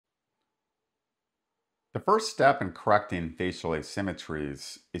The first step in correcting facial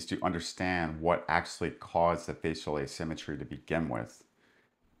asymmetries is to understand what actually caused the facial asymmetry to begin with.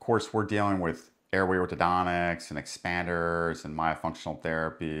 Of course, we're dealing with airway orthodontics and expanders and myofunctional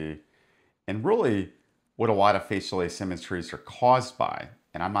therapy, and really what a lot of facial asymmetries are caused by.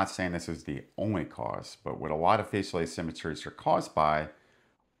 And I'm not saying this is the only cause, but what a lot of facial asymmetries are caused by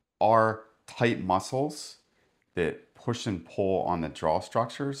are tight muscles that push and pull on the jaw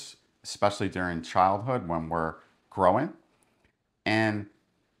structures, especially during childhood when we're growing, and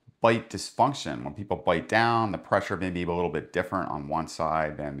bite dysfunction. When people bite down, the pressure may be a little bit different on one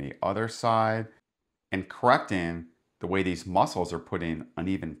side than the other side. And correcting the way these muscles are putting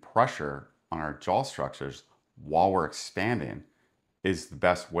uneven pressure on our jaw structures while we're expanding is the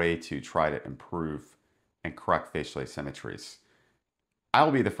best way to try to improve and correct facial asymmetries.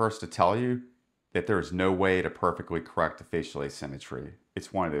 I'll be the first to tell you that there is no way to perfectly correct a facial asymmetry.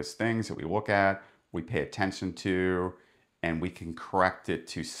 It's one of those things that we look at, we pay attention to, and we can correct it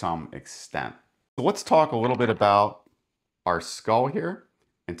to some extent. So let's talk a little bit about our skull here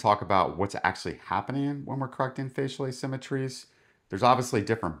and talk about what's actually happening when we're correcting facial asymmetries. There's obviously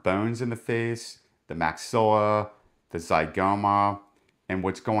different bones in the face, the maxilla, the zygoma, and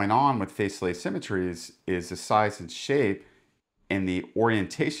what's going on with facial asymmetries is the size and shape and the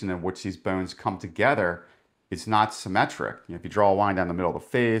orientation in which these bones come together is not symmetric. If you draw a line down the middle of the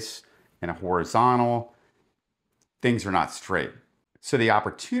face and a horizontal, things are not straight. So the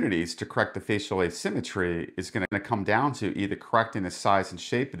opportunities to correct the facial asymmetry is going to come down to either correcting the size and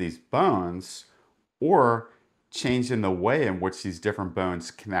shape of these bones or changing the way in which these different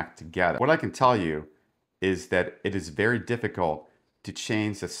bones connect together. What I can tell you is that it is very difficult to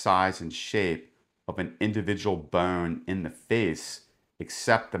change the size and shape of an individual bone in the face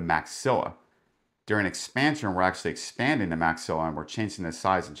except the maxilla. During expansion, we're actually expanding the maxilla and we're changing the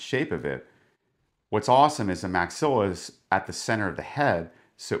size and shape of it. What's awesome is the maxilla is at the center of the head,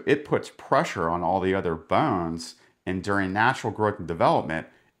 so it puts pressure on all the other bones, and during natural growth and development,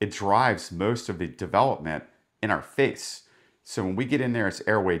 it drives most of the development in our face. So when we get in there as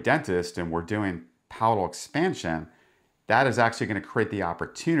airway dentists and we're doing palatal expansion, that is actually going to create the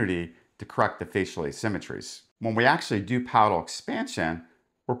opportunity to correct the facial asymmetries. When we actually do palatal expansion,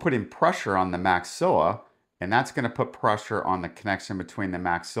 we're putting pressure on the maxilla, and that's going to put pressure on the connection between the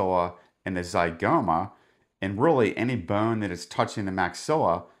maxilla and the zygoma. And really, any bone that is touching the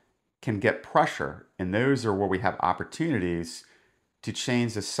maxilla can get pressure, and those are where we have opportunities to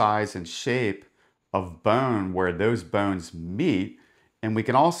change the size and shape of bone where those bones meet. And we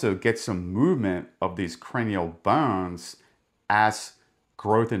can also get some movement of these cranial bones as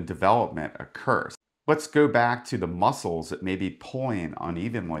growth and development occurs. Let's go back to the muscles that may be pulling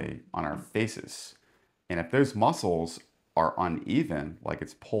unevenly on our faces. And if those muscles are uneven, like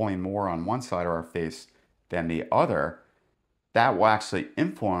it's pulling more on one side of our face than the other, that will actually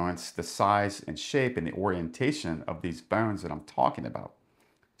influence the size and shape and the orientation of these bones that I'm talking about.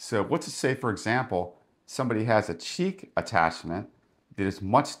 So let's just say, for example, somebody has a cheek attachment that is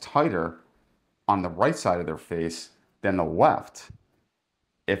much tighter on the right side of their face than the left.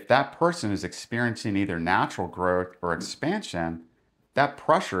 If that person is experiencing either natural growth or expansion, that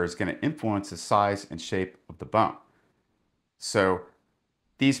pressure is going to influence the size and shape of the bone. So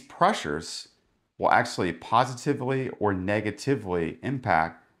these pressures will actually positively or negatively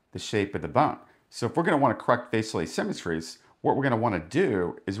impact the shape of the bone. So if we're going to want to correct facial asymmetries, what we're going to want to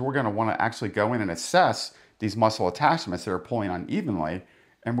do is we're going to want to actually go in and assess these muscle attachments that are pulling unevenly,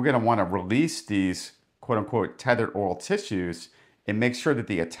 and we're going to want to release these quote-unquote tethered oral tissues and make sure that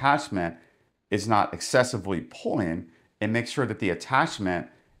the attachment is not excessively pulling, and make sure that the attachment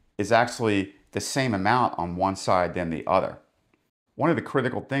is actually the same amount on one side than the other. One of the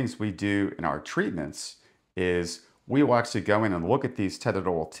critical things we do in our treatments is we will actually go in and look at these tethered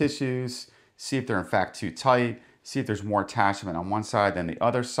oral tissues, see if they're in fact too tight, see if there's more attachment on one side than the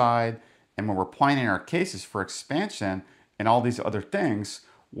other side. And when we're planning our cases for expansion and all these other things,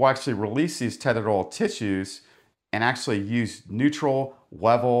 we'll actually release these tethered oral tissues and actually use neutral,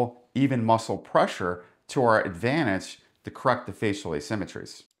 level, even muscle pressure to our advantage to correct the facial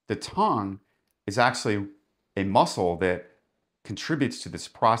asymmetries. The tongue is actually a muscle that contributes to this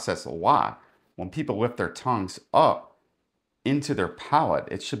process a lot. When people lift their tongues up into their palate,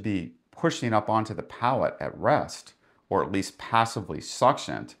 it should be pushing up onto the palate at rest, or at least passively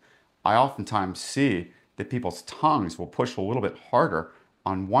suctioned. I oftentimes see that people's tongues will push a little bit harder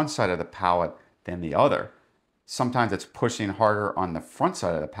on one side of the palate than the other. Sometimes it's pushing harder on the front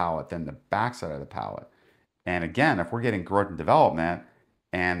side of the palate than the back side of the palate. And again, if we're getting growth and development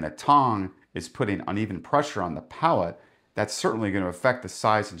and the tongue is putting uneven pressure on the palate, that's certainly going to affect the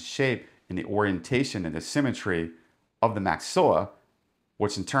size and shape in the orientation and the symmetry of the maxilla,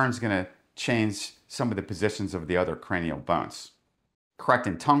 which in turn is going to change some of the positions of the other cranial bones.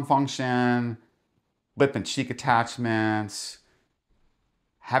 Correcting tongue function, lip and cheek attachments,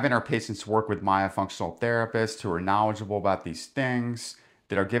 having our patients work with myofunctional therapists who are knowledgeable about these things,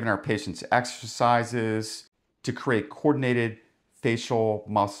 that are giving our patients exercises to create coordinated facial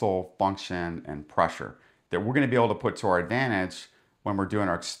muscle function and pressure that we're going to be able to put to our advantage when we're doing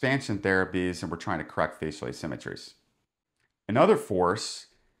our expansion therapies and we're trying to correct facial asymmetries. Another force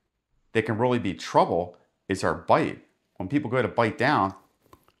that can really be trouble is our bite. When people go to bite down,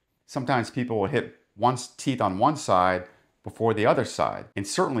 sometimes people will hit one teeth on one side before the other side. And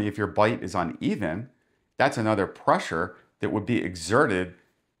certainly if your bite is uneven, that's another pressure that would be exerted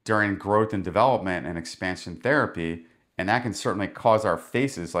during growth and development and expansion therapy. And that can certainly cause our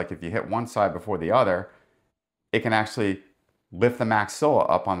faces, like if you hit one side before the other, it can actually lift the maxilla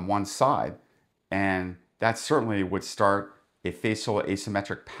up on one side. And that certainly would start a facial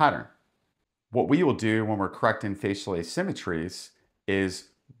asymmetric pattern. What we will do when we're correcting facial asymmetries is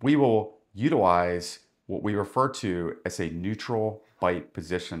we will utilize what we refer to as a neutral bite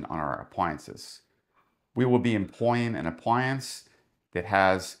position on our appliances. We will be employing an appliance that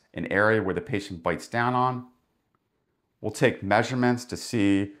has an area where the patient bites down on. We'll take measurements to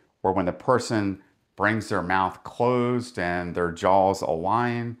see where when the person brings their mouth closed and their jaws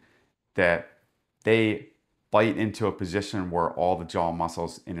align, that they bite into a position where all the jaw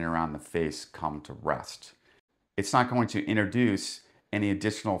muscles in and around the face come to rest. It's not going to introduce any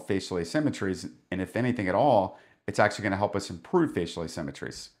additional facial asymmetries, and if anything at all, it's actually going to help us improve facial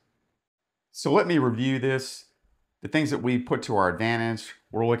asymmetries. So let me review this. The things that we put to our advantage: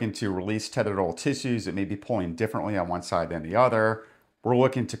 we're looking to release tethered oral tissues that may be pulling differently on one side than the other. We're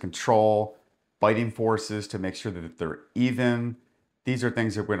looking to control biting forces to make sure that they're even. These are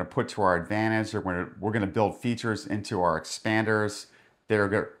things that we're going to put to our advantage. We're going to build features into our expanders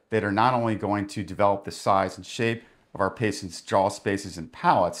that are not only going to develop the size and shape of our patients' jaw spaces and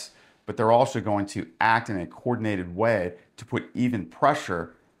palates, but they're also going to act in a coordinated way to put even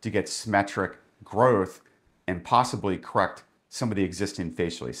pressure to get symmetric growth and possibly correct some of the existing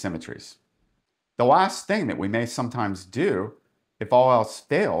facial asymmetries. The last thing that we may sometimes do, if all else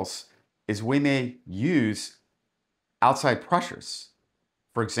fails, is we may use outside pressures.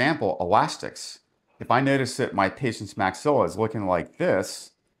 For example, elastics. If I notice that my patient's maxilla is looking like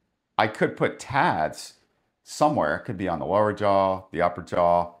this, I could put TADs somewhere. It could be on the lower jaw, the upper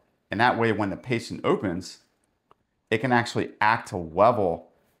jaw, and that way when the patient opens, it can actually act to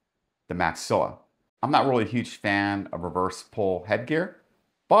level the maxilla. I'm not really a huge fan of reverse pull headgear,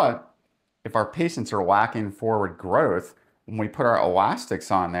 but if our patients are lacking forward growth, when we put our elastics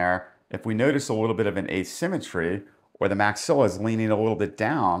on there, if we notice a little bit of an asymmetry or the maxilla is leaning a little bit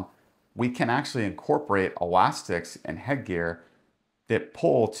down, we can actually incorporate elastics and headgear that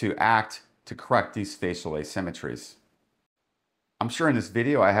pull to act to correct these facial asymmetries. I'm sure in this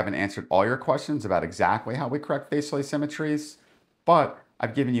video I haven't answered all your questions about exactly how we correct facial asymmetries, but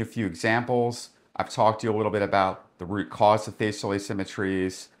I've given you a few examples. I've talked to you a little bit about the root cause of facial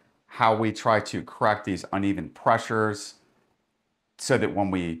asymmetries, how we try to correct these uneven pressures so that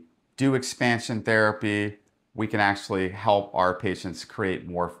when we do expansion therapy, we can actually help our patients create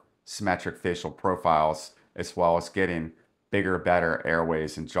more symmetric facial profiles, as well as getting bigger, better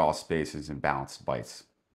airways and jaw spaces and balanced bites.